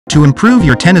To improve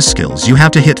your tennis skills, you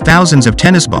have to hit thousands of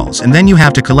tennis balls and then you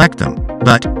have to collect them.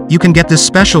 But you can get this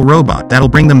special robot that'll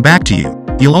bring them back to you.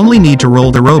 You'll only need to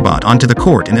roll the robot onto the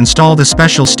court and install the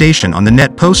special station on the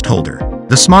net post holder.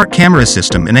 The smart camera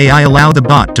system and AI allow the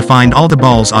bot to find all the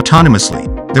balls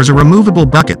autonomously. There's a removable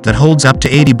bucket that holds up to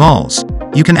 80 balls.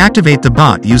 You can activate the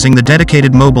bot using the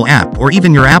dedicated mobile app or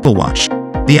even your Apple Watch.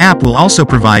 The app will also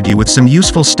provide you with some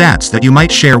useful stats that you might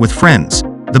share with friends.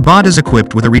 The bot is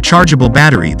equipped with a rechargeable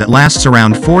battery that lasts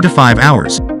around 4 to 5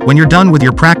 hours. When you're done with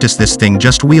your practice, this thing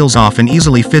just wheels off and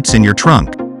easily fits in your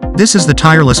trunk. This is the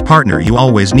tireless partner you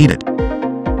always needed.